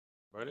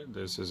everybody,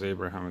 this is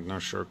Abraham at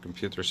North Shore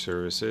Computer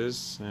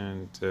Services,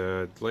 and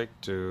I'd like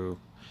to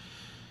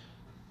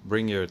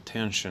bring your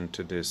attention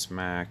to this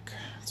Mac.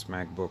 It's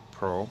Macbook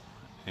Pro,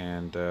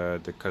 and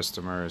the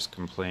customer is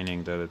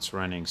complaining that it's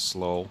running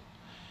slow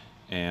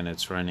and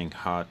it's running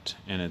hot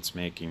and it's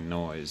making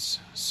noise.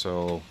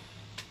 So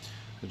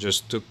I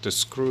just took the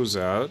screws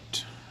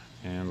out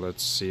and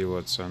let's see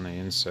what's on the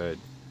inside.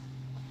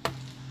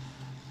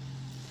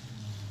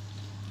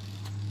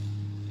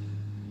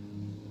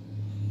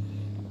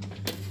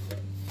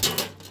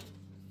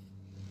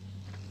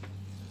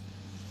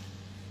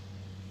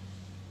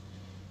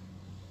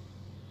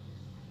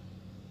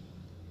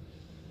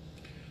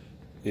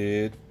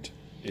 It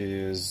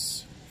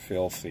is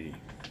filthy.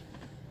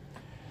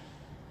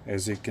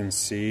 As you can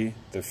see,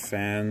 the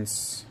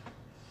fans,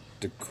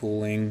 the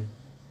cooling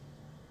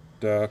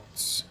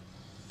ducts,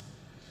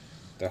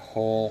 the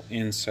whole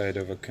inside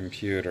of a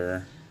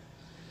computer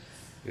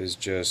is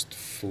just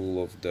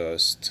full of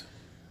dust.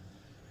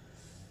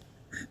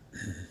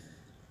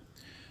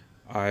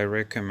 I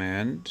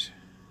recommend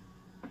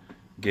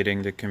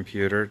getting the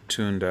computer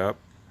tuned up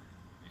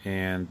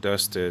and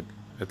dusted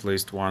at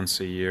least once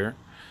a year,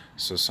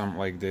 so something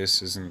like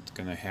this isn't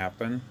gonna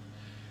happen.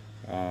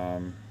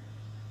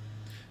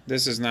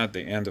 This is not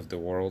the end of the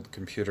world.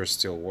 Computer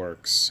still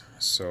works,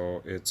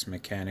 so it's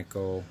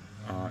mechanical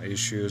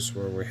issues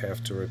where we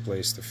have to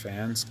replace the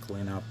fans,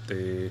 clean up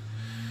the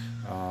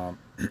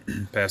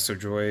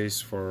passageways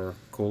for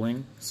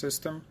cooling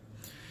system,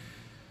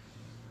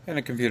 and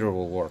the computer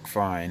will work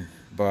fine.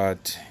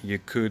 But you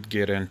could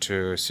get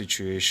into a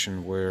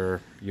situation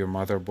where your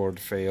motherboard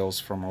fails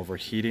from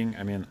overheating.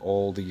 I mean,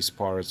 all these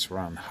parts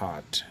run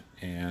hot,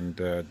 and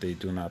they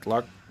do not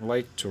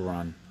like to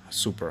run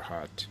super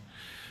hot.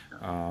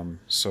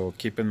 So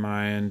keep in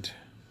mind,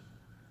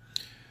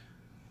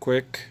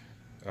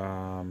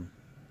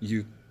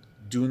 you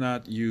do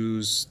not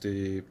use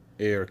the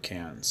air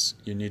cans.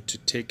 You need to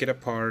take it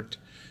apart,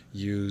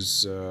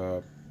 use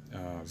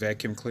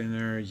vacuum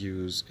cleaner,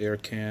 use air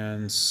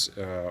cans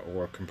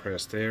or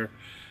compressed air.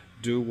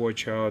 Do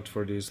watch out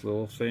for these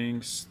little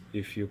things.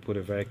 If you put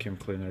a vacuum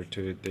cleaner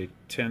to it, they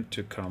tend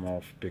to come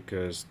off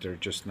because they're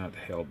just not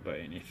held by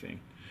anything.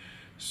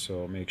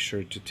 So make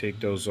sure to take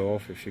those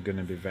off if you're going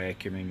to be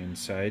vacuuming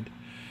inside.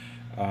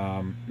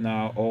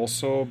 Now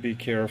also be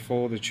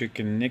careful that you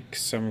can nick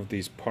some of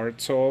these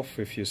parts off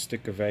if you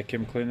stick a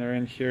vacuum cleaner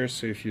in here.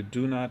 So if you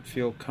do not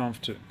feel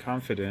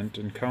confident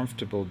and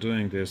comfortable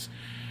doing this,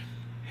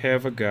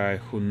 have a guy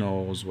who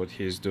knows what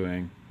he's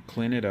doing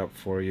clean it up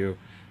for you.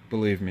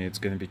 Believe me, it's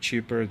going to be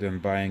cheaper than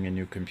buying a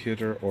new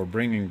computer or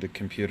bringing the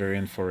computer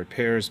in for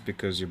repairs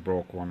because you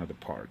broke one of the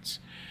parts.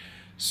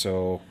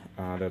 So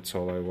that's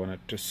all I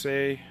wanted to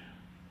say.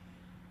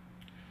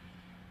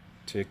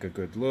 Take a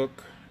good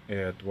look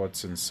at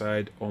what's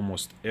inside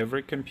almost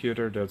every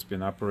computer that's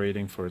been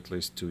operating for at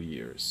least 2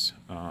 years.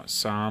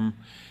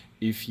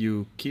 If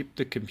you keep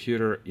the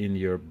computer in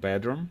your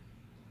bedroom,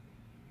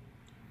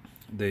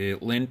 the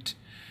lint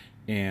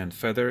and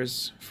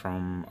feathers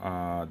from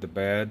the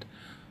bed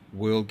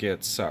will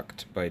get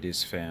sucked by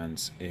these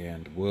fans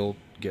and will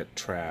get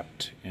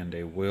trapped, and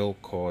they will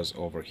cause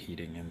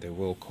overheating, and they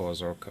will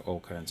cause all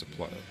kinds of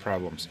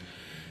problems.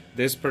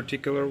 This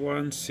particular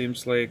one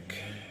seems like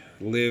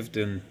lived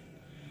in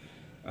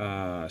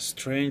a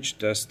strange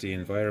dusty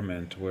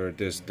environment where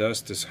this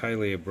dust is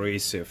highly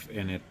abrasive,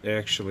 and it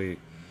actually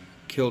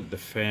killed the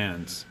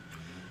fans.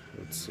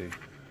 Let's see.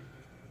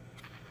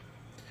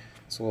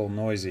 It's a little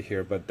noisy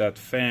here, but that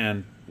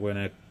fan, when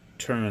it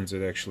turns,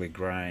 it actually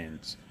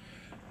grinds.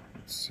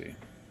 Let's see.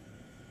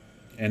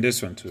 And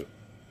this one too.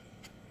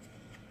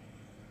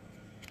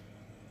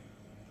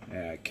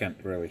 Yeah, I can't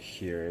really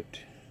hear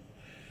it,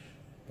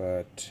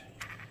 but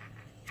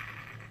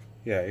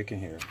yeah, you can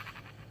hear it.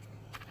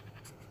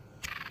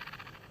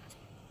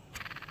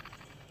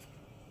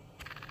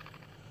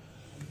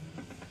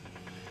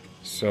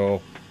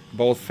 So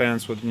both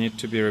fans would need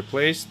to be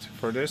replaced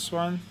for this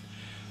one.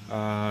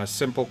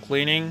 Simple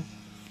cleaning,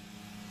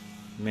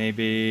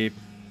 maybe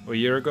a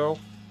year ago,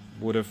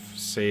 would have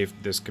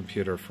saved this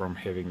computer from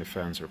having the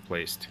fans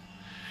replaced.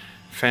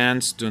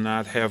 Fans do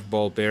not have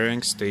ball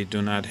bearings, they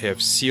do not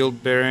have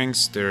sealed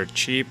bearings, they're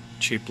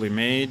cheaply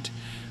made,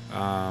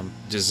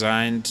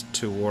 designed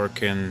to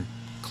work in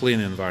clean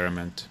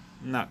environment.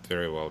 Not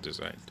very well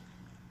designed.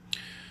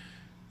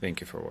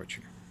 Thank you for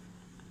watching.